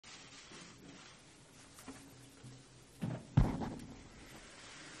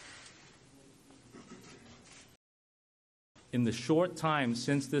In the short time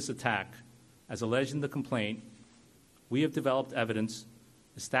since this attack, as alleged in the complaint, we have developed evidence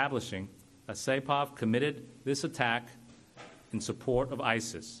establishing that Saipov committed this attack in support of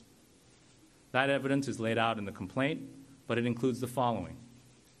ISIS. That evidence is laid out in the complaint, but it includes the following.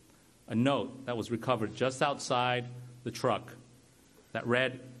 A note that was recovered just outside the truck that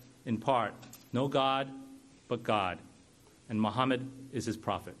read, in part, "No God but God, and Muhammad is his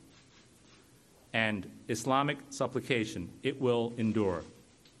prophet." And Islamic supplication, "It will endure,"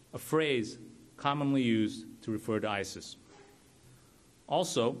 a phrase commonly used to refer to ISIS.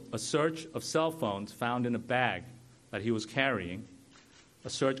 Also, a search of cell phones found in a bag that he was carrying, a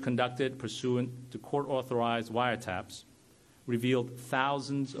search conducted pursuant to court-authorized wiretaps, revealed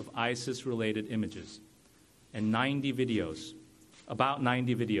thousands of ISIS-related images and about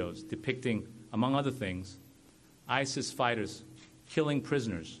 90 videos depicting, among other things, ISIS fighters killing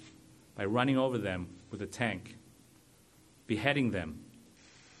prisoners by running over them with a tank, beheading them,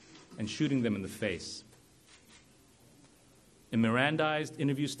 and shooting them in the face. In Mirandized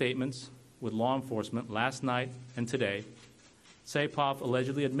interview statements with law enforcement last night and today, Saipov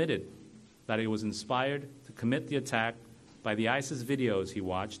allegedly admitted that he was inspired to commit the attack by the ISIS videos he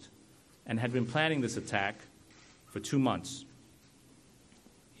watched and had been planning this attack for 2 months.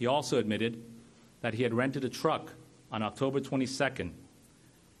 He also admitted that he had rented a truck on October 22nd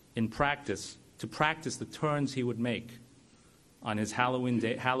to practice the turns he would make on his Halloween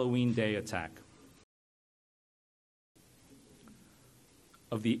Day attack.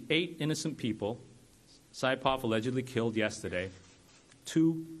 Of the 8 innocent people Saipov allegedly killed yesterday,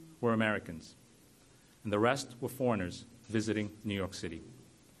 2 were Americans, and the rest were foreigners visiting New York City.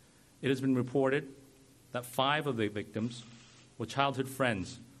 It has been reported that 5 of the victims were childhood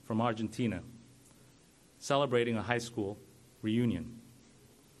friends from Argentina celebrating a high school reunion.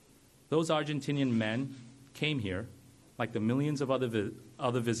 Those Argentinian men came here, like the millions of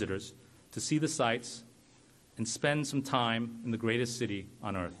other visitors, to see the sights and spend some time in the greatest city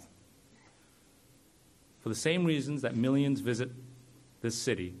on earth. For the same reasons that millions visit this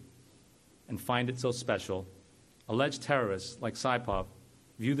city and find it so special, alleged terrorists like Saipov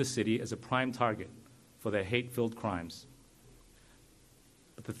view the city as a prime target for their hate-filled crimes.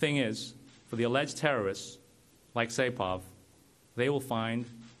 But the thing is, for the alleged terrorists like Saipov, they will find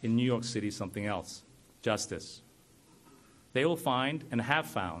in New York City something else: justice. They will find and have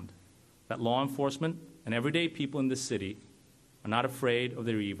found that law enforcement and everyday people in this city are not afraid of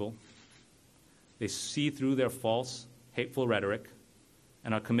their evil. They see through their false, hateful rhetoric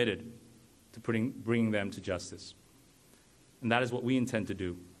and are committed to bringing them to justice. And that is what we intend to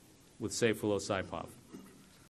do with Sayfullo Saipov.